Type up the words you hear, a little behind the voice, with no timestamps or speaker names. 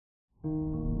Good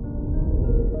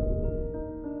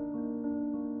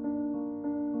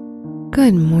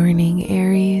morning,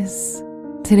 Aries.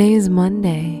 Today is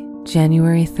Monday,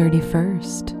 January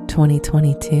 31st,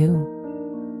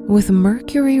 2022. With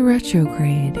Mercury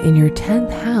retrograde in your 10th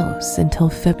house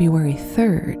until February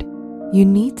 3rd, you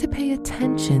need to pay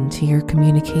attention to your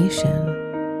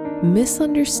communication.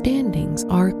 Misunderstandings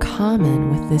are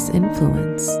common with this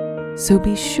influence, so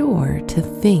be sure to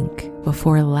think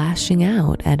before lashing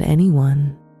out at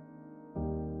anyone.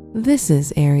 This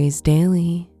is Aries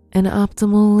Daily, an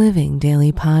optimal living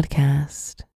daily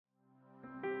podcast.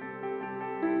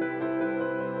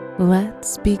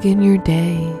 Let's begin your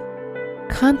day.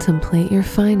 Contemplate your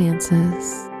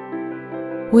finances.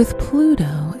 With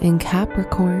Pluto in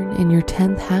Capricorn in your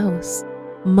 10th house,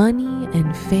 money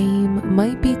and fame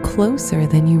might be closer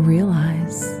than you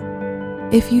realize.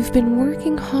 If you've been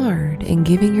working hard and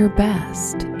giving your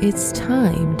best, it's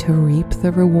time to reap the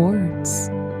rewards.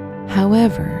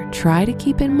 However, try to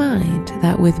keep in mind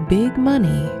that with big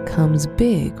money comes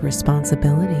big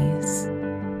responsibilities.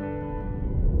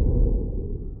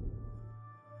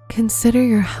 Consider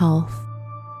your health.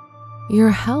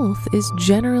 Your health is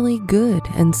generally good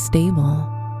and stable.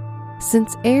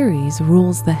 Since Aries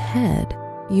rules the head,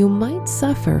 you might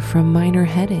suffer from minor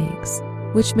headaches,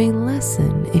 which may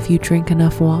lessen if you drink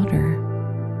enough water.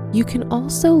 You can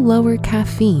also lower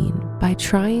caffeine by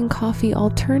trying coffee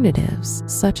alternatives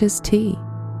such as tea.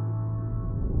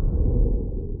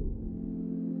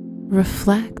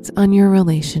 Reflect on your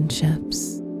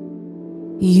relationships.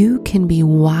 You can be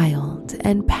wild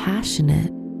and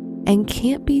passionate and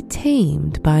can't be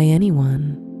tamed by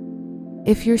anyone.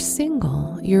 If you're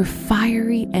single, your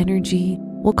fiery energy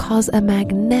will cause a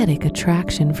magnetic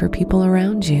attraction for people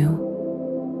around you.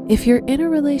 If you're in a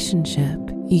relationship,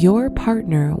 your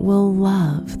partner will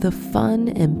love the fun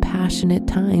and passionate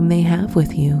time they have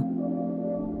with you.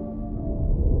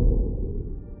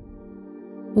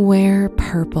 Wear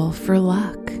purple for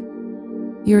luck.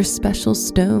 Your special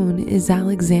stone is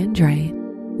alexandrite,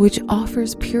 which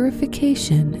offers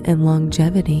purification and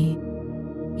longevity.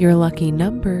 Your lucky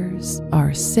numbers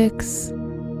are 6,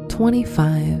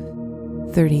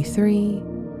 25, 33,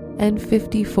 and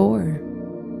 54.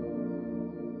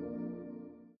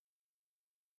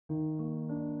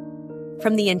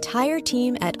 From the entire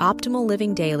team at Optimal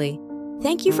Living Daily,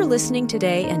 thank you for listening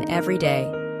today and every day.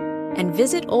 And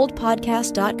visit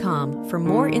oldpodcast.com for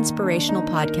more inspirational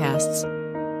podcasts.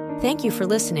 Thank you for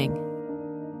listening.